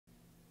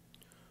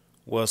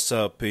What's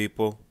up,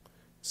 people?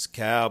 It's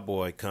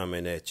Cowboy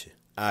coming at you.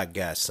 I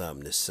got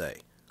something to say.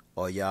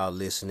 Are y'all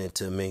listening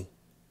to me?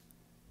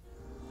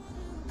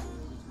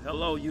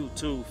 Hello,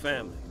 YouTube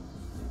family.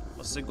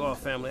 What's cigar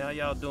family? How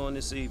y'all doing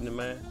this evening,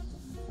 man?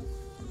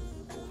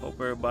 Hope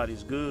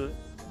everybody's good.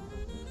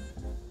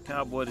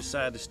 Cowboy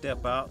decided to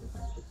step out,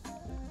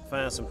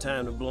 find some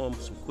time to blow him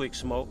some quick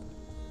smoke.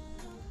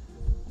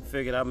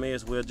 Figured I may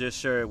as well just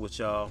share it with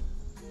y'all.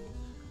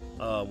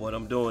 What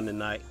I'm doing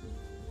tonight.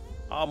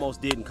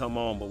 Almost didn't come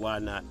on, but why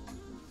not?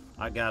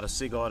 I got a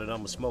cigar that I'm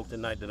gonna smoke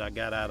tonight that I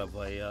got out of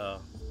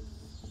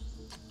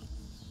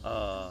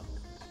a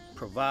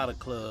provider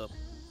club.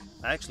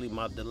 Actually,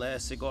 the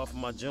last cigar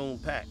from my June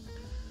pack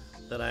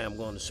that I am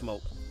going to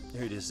smoke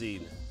here this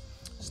evening.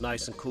 It's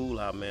nice and cool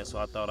out, man, so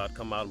I thought I'd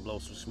come out and blow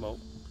some smoke.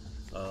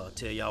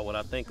 Tell y'all what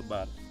I think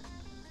about it.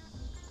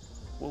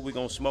 What we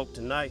gonna smoke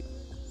tonight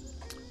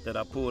that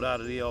I pulled out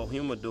of the old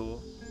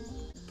humidor,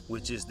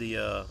 which is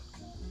the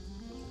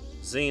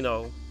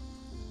Zino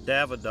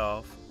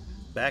Davidoff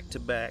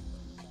back-to-back.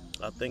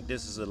 I think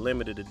this is a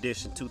limited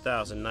edition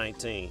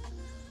 2019.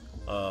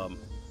 The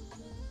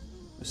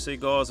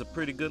cigar is a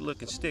pretty good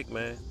looking stick,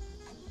 man.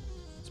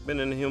 It's been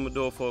in the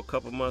humidor for a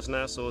couple months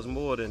now, so it's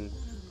more than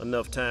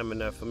enough time in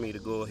there for me to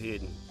go ahead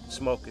and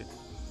smoke it.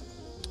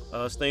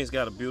 This thing's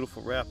got a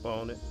beautiful wrap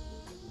on it.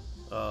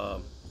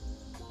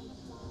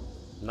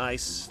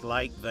 Nice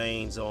light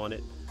veins on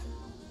it.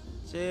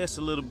 Just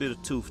a little bit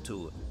of tooth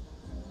to it.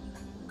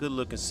 Good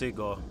looking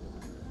cigar.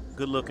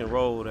 Good looking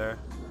roll there.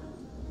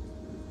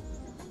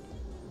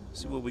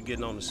 See what we're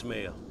getting on the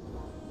smell.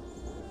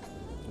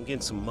 I'm getting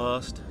some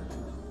must.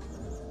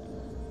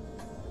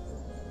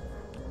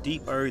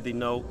 Deep earthy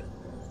note.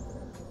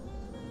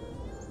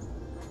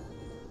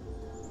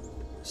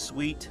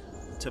 Sweet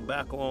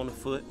tobacco on the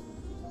foot.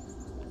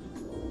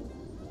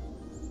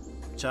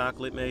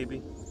 Chocolate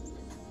maybe.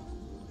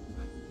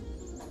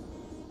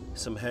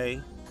 Some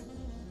hay.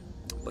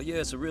 But yeah,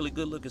 it's a really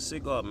good looking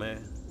cigar,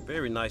 man.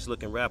 Very nice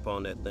looking wrap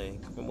on that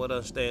thing. From what I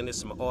understand, there's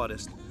some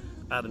artists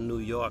out of New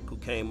York who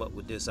came up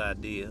with this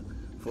idea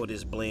for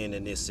this blend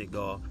and this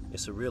cigar.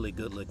 It's a really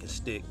good looking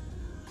stick.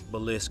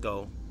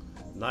 Belisco.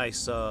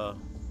 Nice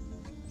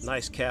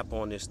nice cap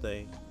on this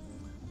thing.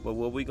 But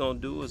what we're gonna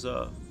do is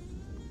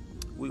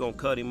we're gonna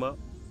cut him up.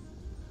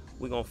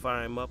 We're gonna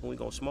fire him up and we're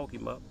gonna smoke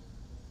him up.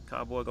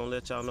 Cowboy gonna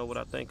let y'all know what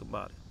I think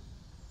about it.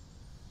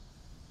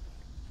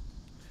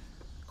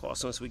 Of course,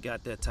 since we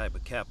got that type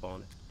of cap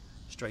on it,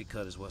 straight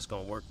cut is what's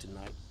gonna work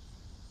tonight.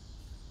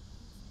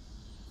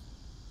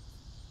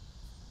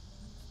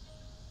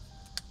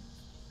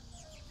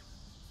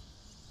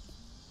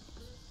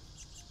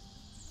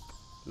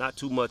 Not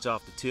too much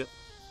off the tip,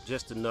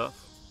 just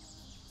enough.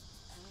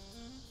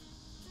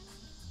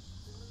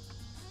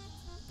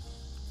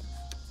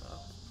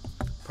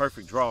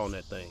 Perfect draw on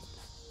that thing.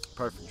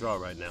 Perfect draw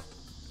right now.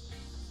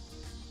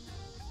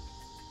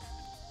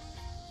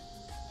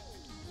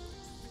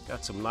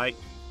 Got some light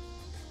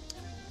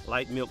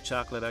milk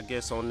chocolate, I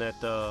guess, on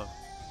that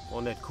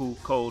cool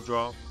cold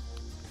draw.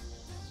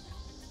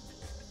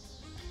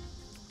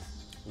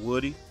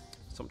 Woody,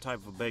 some type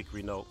of a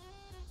bakery note,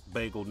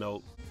 bagel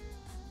note.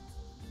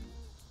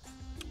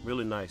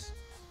 Really nice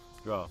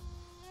draw.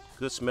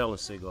 Good smelling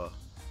cigar.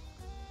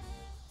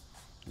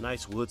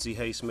 Nice woodsy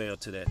hay smell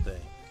to that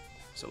thing.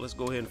 So let's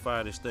go ahead and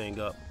fire this thing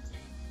up.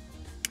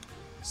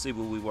 See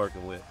what we're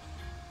working with.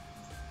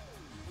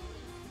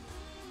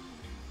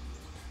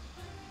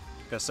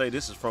 Like I say,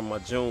 this is from my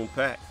June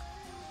pack.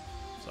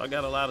 So I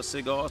got a lot of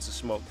cigars to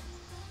smoke.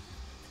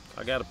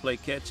 I gotta play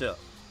catch up.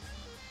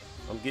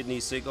 I'm getting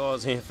these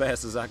cigars in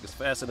faster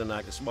than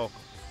I can smoke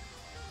them.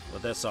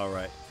 But that's all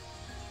right.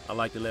 I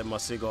like to let my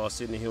cigars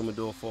sit in the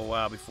humidor for a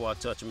while before I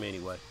touch them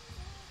anyway.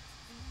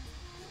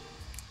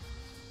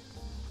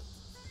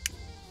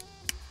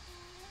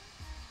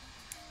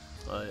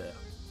 Oh yeah.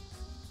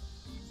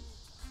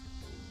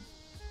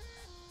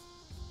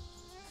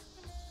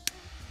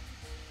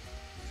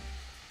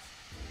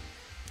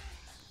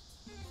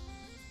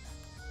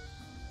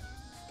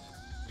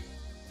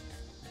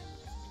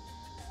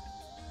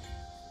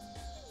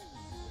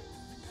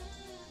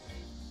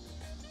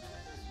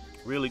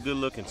 Really good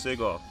looking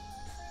cigar.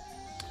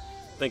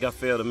 I think I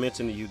failed to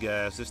mention to you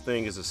guys, this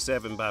thing is a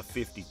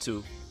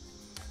 7x52.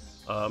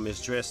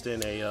 It's dressed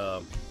in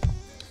a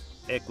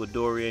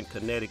Ecuadorian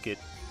Connecticut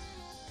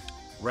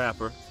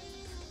wrapper.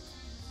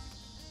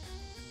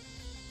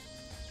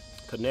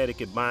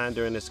 Connecticut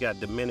binder, and it's got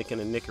Dominican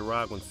and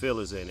Nicaraguan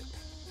fillers in it.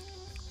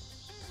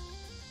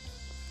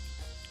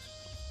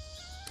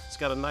 It's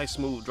got a nice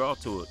smooth draw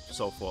to it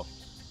so far.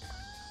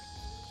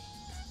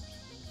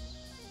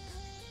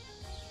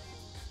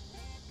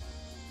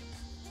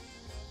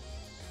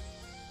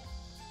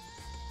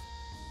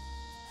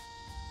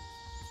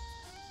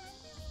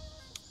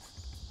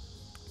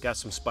 Got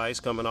some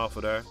spice coming off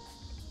of there.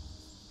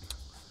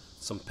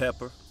 Some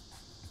pepper.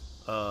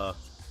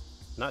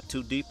 Not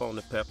too deep on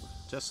the pepper.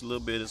 Just a little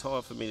bit. It's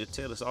hard for me to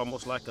tell. It's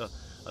almost like a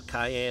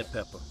cayenne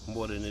pepper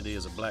more than it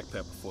is a black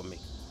pepper for me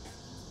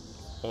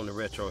on the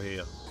retro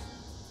here.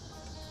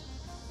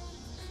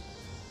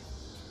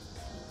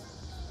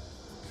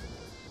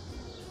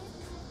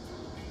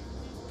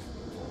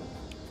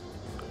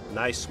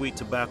 Nice sweet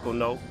tobacco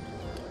note,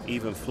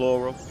 even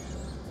floral.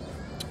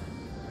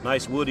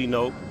 Nice woody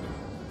note.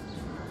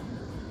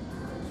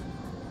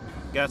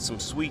 Got some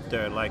sweet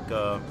there, like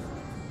I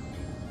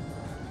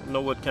don't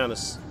know what kind of,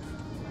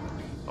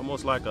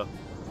 almost like a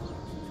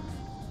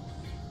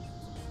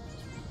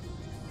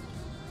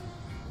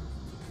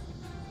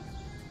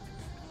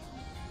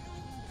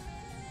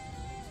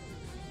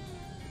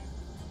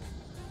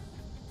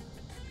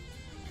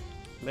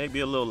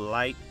maybe a little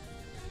light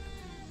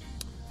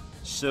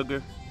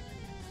sugar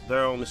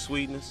there on the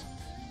sweetness.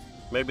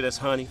 Maybe that's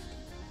honey.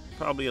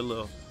 Probably a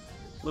little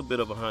bit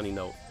of a honey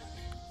note.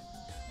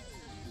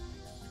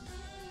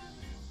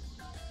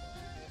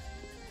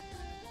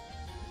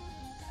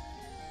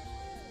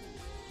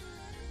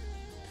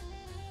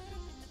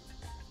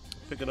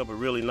 Picking up a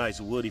really nice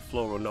woody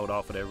floral note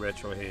off of that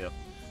retro hair.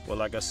 Well,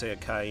 like I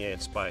said, cayenne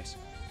spice.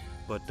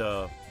 But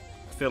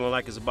feeling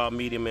like it's about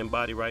medium in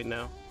body right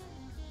now.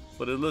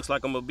 But it looks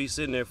like I'm gonna be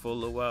sitting there for a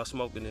little while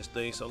smoking this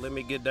thing. So let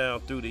me get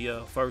down through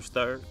the first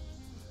third.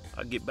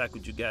 I'll get back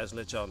with you guys and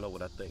let y'all know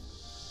what I think.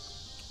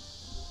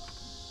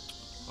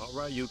 All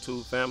right,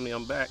 YouTube family,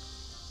 I'm back.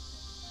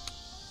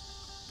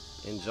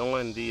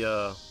 Enjoying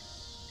the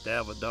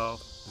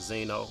Davidoff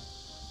Zino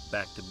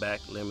back-to-back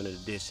limited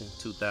edition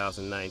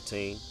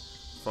 2019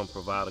 from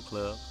Provider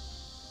Club.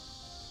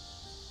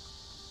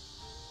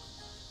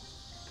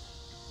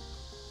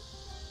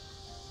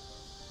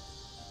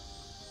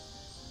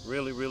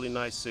 Really, really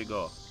nice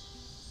cigar.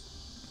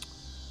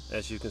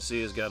 As you can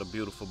see, it's got a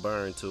beautiful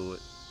burn to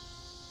it.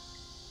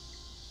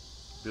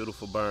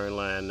 Beautiful burn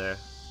line there.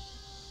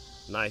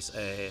 Nice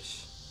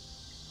ash.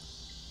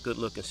 Good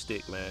looking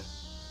stick, man.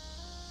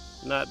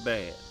 Not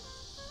bad.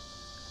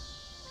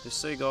 This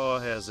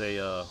cigar has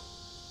a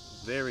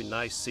very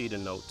nice cedar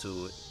note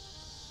to it.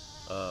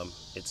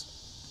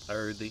 It's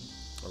earthy,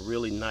 a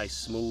really nice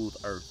smooth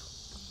earth.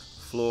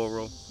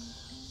 Floral.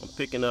 I'm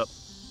picking up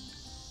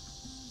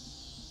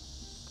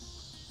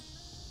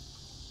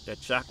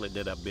that chocolate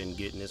that I've been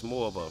getting. It's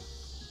more of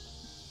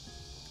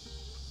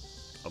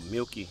a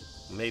milky,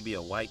 maybe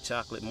a white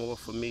chocolate more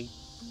for me.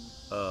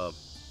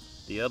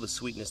 The other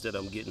sweetness that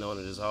I'm getting on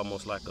it is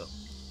almost like a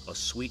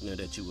sweetener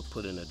that you would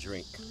put in a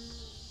drink.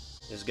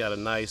 It's got a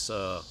nice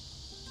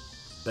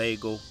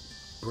bagel,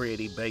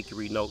 bready,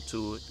 bakery note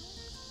to it.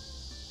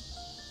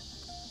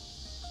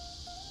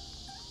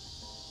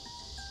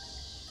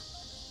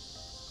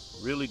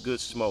 Really good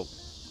smoke.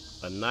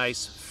 A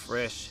nice,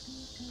 fresh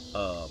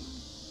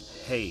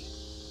hay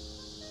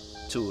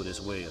to it as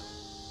well.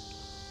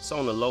 It's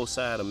on the low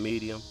side of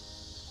medium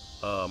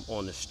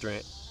on the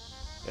strength.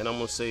 And I'm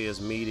gonna say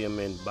it's medium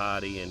in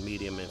body and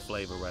medium in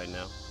flavor right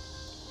now.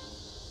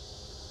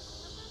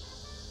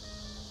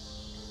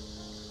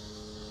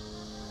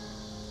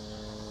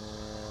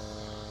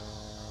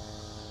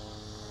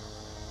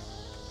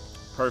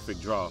 Perfect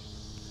draw.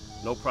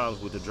 No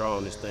problems with the draw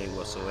on this thing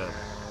whatsoever.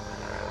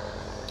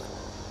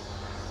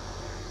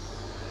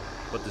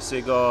 But the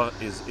cigar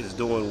is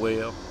doing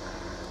well.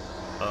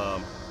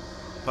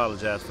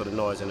 Apologize for the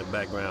noise in the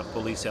background.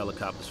 Police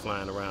helicopters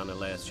flying around the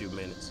last few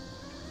minutes.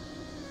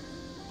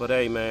 But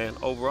hey man,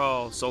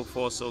 overall, so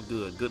far so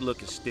good. Good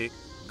looking stick,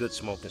 good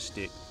smoking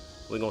stick.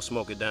 We're gonna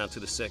smoke it down to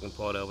the second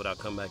part of it. I'll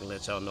come back and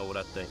let y'all know what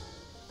I think.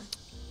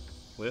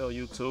 Well,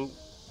 YouTube,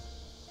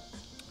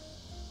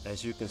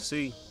 as you can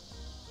see,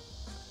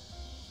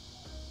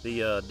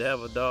 the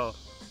Davidoff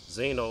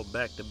Zino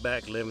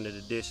back-to-back limited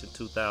edition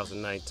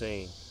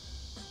 2019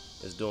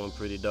 is doing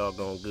pretty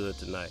doggone good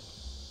tonight.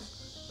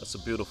 That's a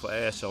beautiful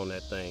ash on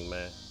that thing,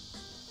 man.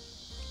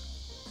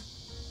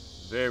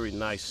 Very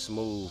nice,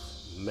 smooth,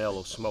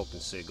 mellow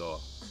smoking cigar.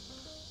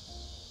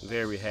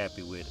 Very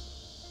happy with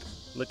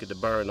it. Look at the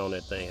burn on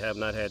that thing. Have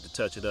not had to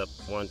touch it up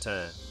one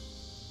time.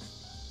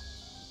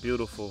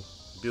 Beautiful,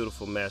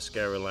 beautiful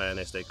mascara line,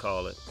 as they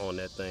call it, on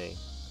that thing.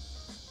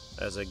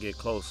 As I get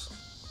close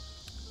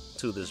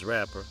to this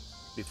wrapper,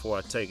 before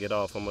I take it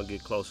off, I'm gonna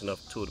get close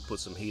enough to it to put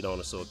some heat on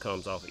it so it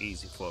comes off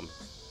easy for me.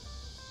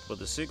 But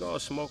the cigar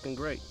is smoking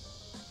great.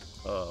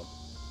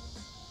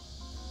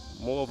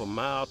 More of a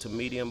mild to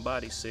medium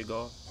body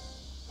cigar.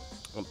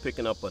 I'm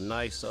picking up a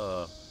nice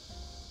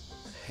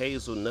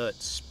hazelnut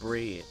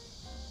spread.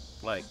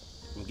 Like,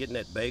 I'm getting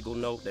that bagel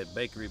note, that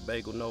bakery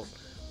bagel note,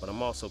 but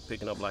I'm also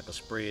picking up like a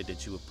spread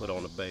that you would put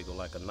on a bagel,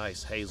 like a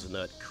nice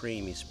hazelnut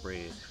creamy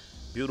spread.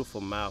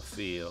 Beautiful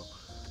mouthfeel.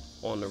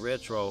 On the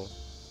retro,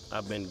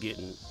 I've been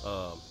getting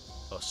a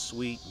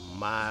sweet,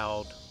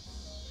 mild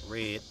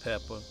red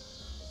pepper,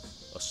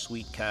 a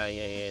sweet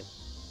cayenne,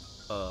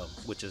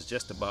 which is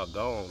just about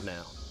gone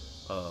now.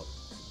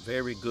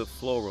 Very good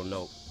floral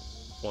note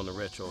on the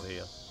retro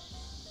here.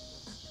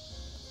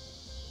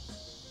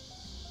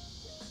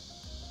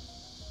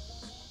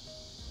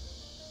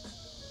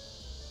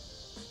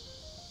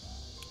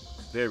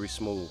 Very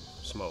smooth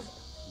smoke.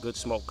 Good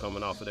smoke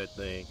coming off of that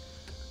thing.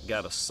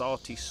 Got a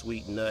salty,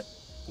 sweet nut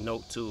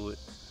note to it.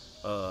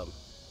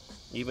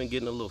 Even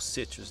getting a little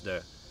citrus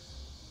there.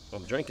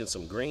 I'm drinking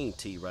some green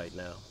tea right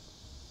now.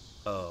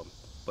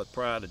 But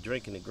prior to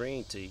drinking the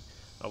green tea,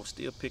 I was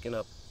still picking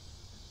up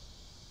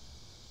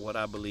what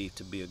I believe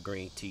to be a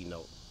green tea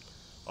note.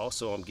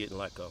 Also, I'm getting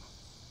like a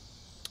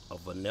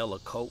vanilla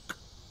Coke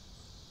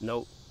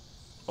note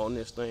on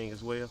this thing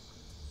as well.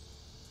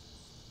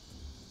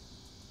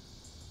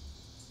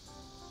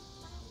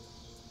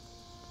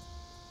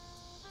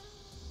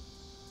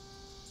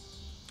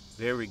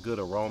 Very good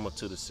aroma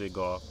to the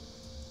cigar,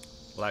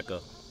 like a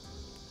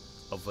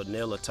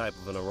vanilla type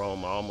of an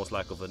aroma, almost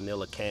like a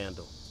vanilla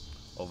candle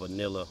or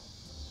vanilla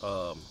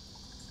um,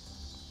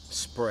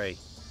 spray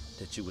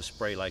that you would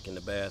spray like in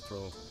the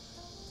bathroom.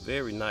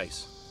 Very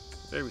nice,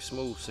 very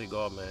smooth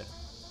cigar, man.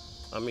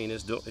 I mean,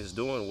 it's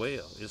doing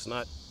well. It's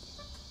not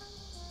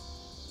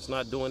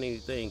doing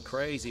anything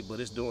crazy, but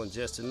it's doing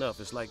just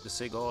enough. It's like the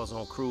cigar's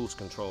on cruise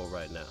control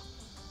right now.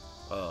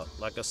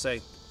 Like I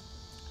say,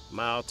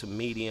 mild to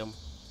medium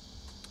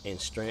in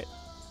strength,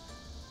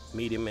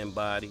 medium in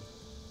body,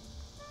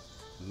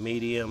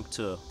 medium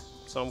to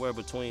somewhere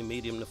between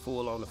medium to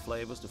full on the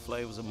flavors. The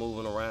flavors are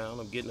moving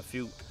around. I'm getting a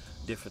few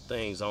different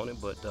things on it,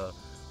 but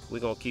we're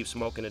gonna keep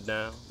smoking it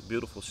down.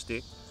 Beautiful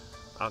stick.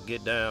 I'll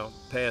get down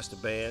past the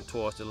band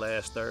towards the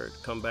last third,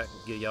 come back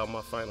and give y'all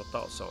my final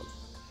thoughts on it.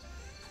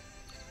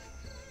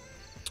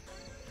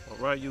 All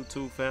right,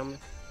 YouTube family,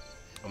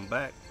 I'm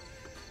back.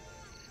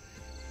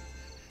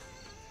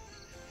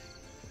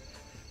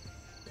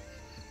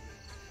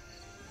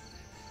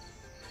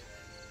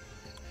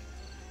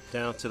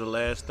 Down to the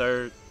last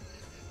third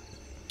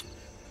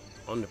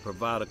on the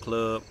Provider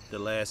Club, the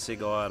last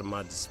cigar out of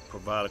my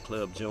Provider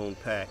Club June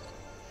pack.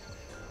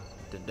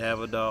 The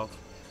Davidoff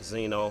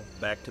Zino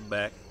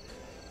back-to-back,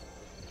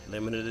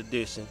 limited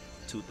edition,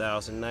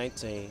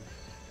 2019,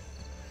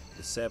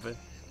 the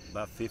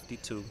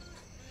 7x52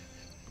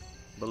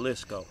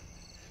 Belisco.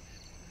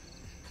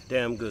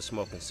 Damn good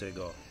smoking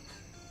cigar.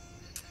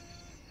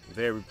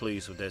 Very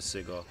pleased with that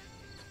cigar.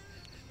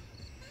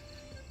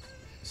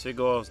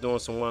 Cigar's doing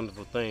some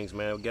wonderful things,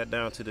 man. We got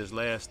down to this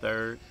last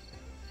third.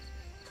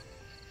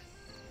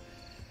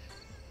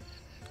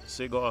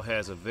 Cigar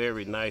has a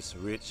very nice,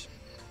 rich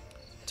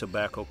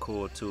tobacco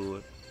core to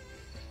it.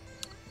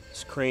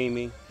 It's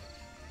creamy.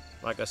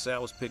 Like I said, I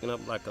was picking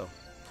up like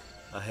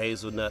a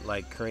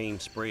hazelnut-like cream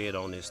spread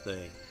on this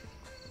thing.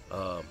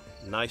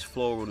 Nice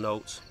floral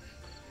notes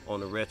on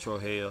the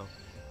retrohale.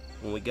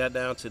 When we got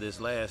down to this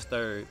last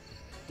third,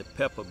 the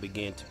pepper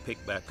began to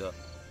pick back up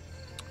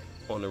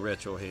on the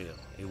retrohale.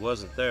 It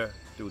wasn't there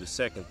through the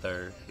second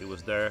third. It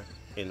was there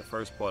in the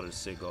first part of the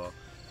cigar,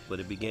 but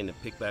it began to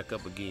pick back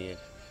up again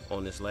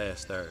on this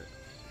last third.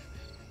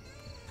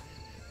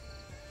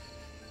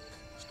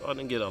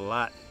 Starting to get a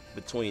lot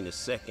between the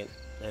second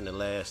and the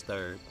last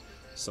third.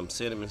 Some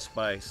cinnamon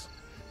spice,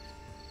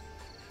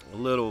 a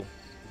little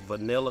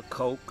vanilla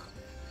Coke.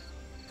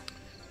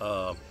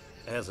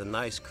 Has a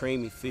nice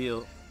creamy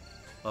feel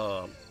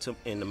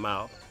in the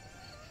mouth.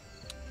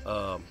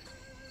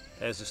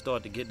 As it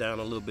started to get down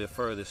a little bit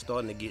further, it's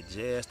starting to get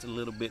just a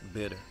little bit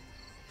bitter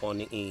on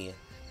the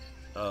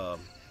end.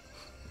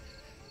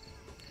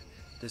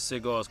 This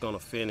cigar is going to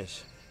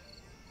finish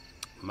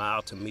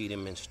mild to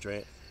medium in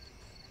strength,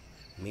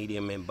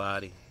 medium in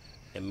body,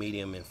 and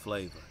medium in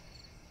flavor.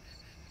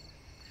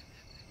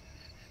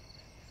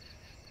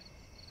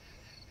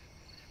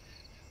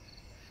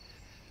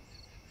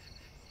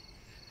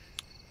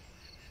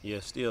 Yeah,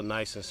 still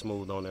nice and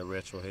smooth on that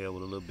retrohale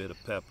with a little bit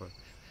of pepper,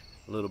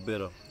 a little bit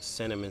of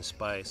cinnamon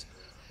spice.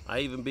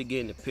 I even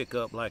begin to pick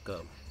up like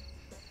a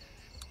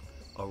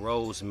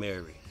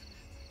rosemary,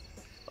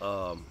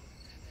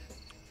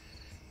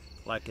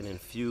 like an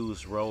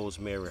infused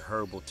rosemary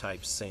herbal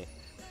type scent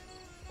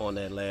on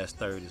that last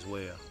third as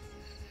well.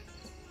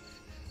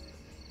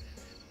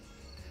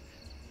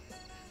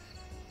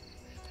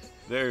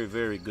 Very,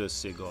 very good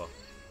cigar.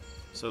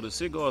 So the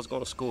cigar is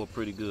going to score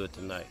pretty good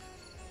tonight.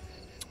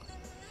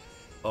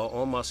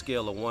 On my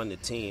scale of 1 to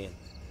 10,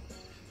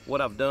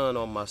 what I've done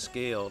on my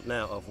scale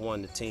now of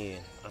 1 to 10,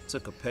 I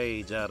took a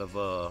page out of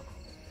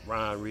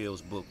Ryan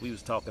Reel's book. We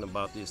was talking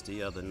about this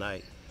the other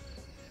night.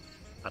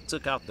 I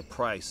took out the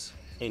price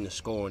in the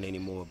scoring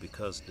anymore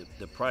because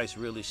the price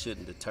really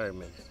shouldn't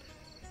determine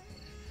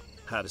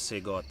how the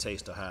cigar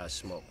tastes or how it's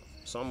smoked.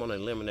 So I'm going to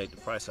eliminate the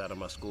price out of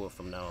my score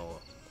from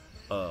now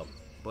on.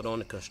 But on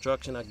the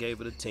construction, I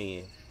gave it a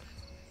 10.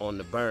 On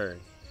the burn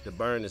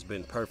has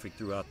been perfect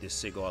throughout this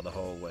cigar the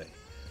whole way.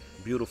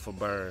 Beautiful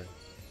burn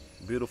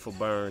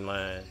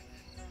line.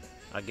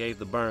 I gave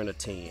the burn a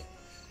 10.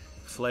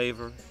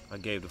 Flavor, I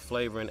gave the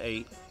flavor an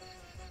 8.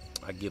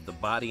 I give the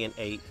body an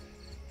 8.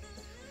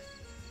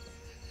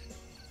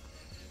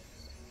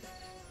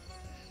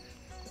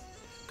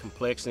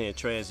 Complexity and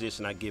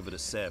transition, I give it a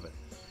 7.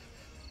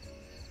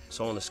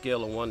 So on a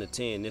scale of 1 to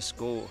 10, this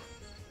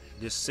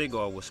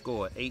cigar will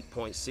score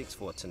 8.6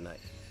 for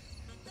tonight,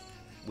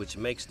 which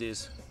makes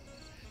this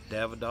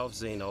Davidoff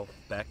Zino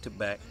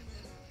back-to-back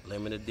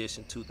limited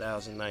edition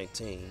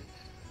 2019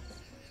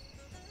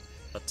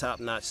 a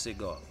top-notch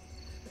cigar.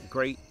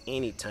 Great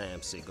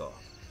anytime cigar.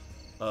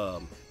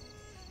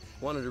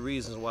 One of the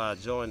reasons why I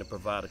joined the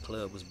Provider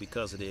Club was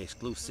because of the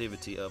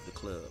exclusivity of the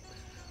club.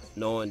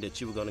 knowing that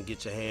you were going to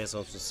get your hands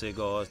on some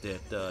cigars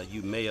that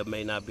you may or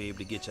may not be able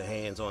to get your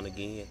hands on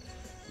again.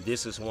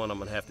 This is one I'm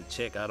going to have to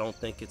check. I don't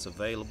think it's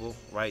available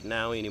right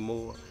now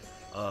anymore.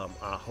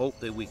 I hope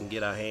that we can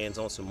get our hands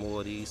on some more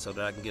of these so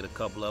that I can get a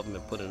couple of them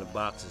and put in a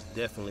box. It's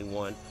definitely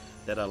one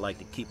that I like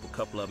to keep a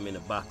couple of them in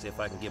the box if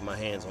I can get my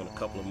hands on a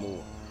couple of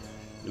more.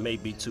 It may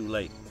be too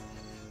late,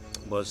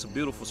 but it's a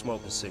beautiful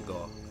smoking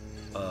cigar.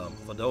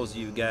 For those of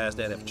you guys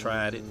that have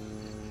tried it,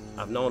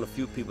 I've known a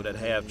few people that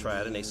have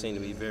tried it and they seem to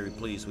be very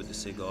pleased with the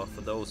cigar.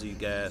 For those of you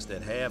guys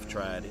that have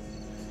tried it,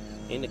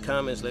 in the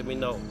comments let me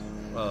know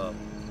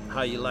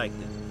how you liked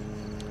it.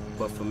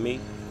 But for me,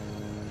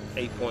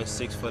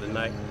 8.6 for the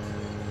night.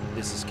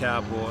 This is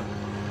Cowboy.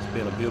 It's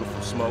been a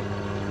beautiful smoke.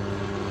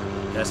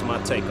 That's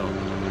my take on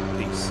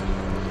it. Peace.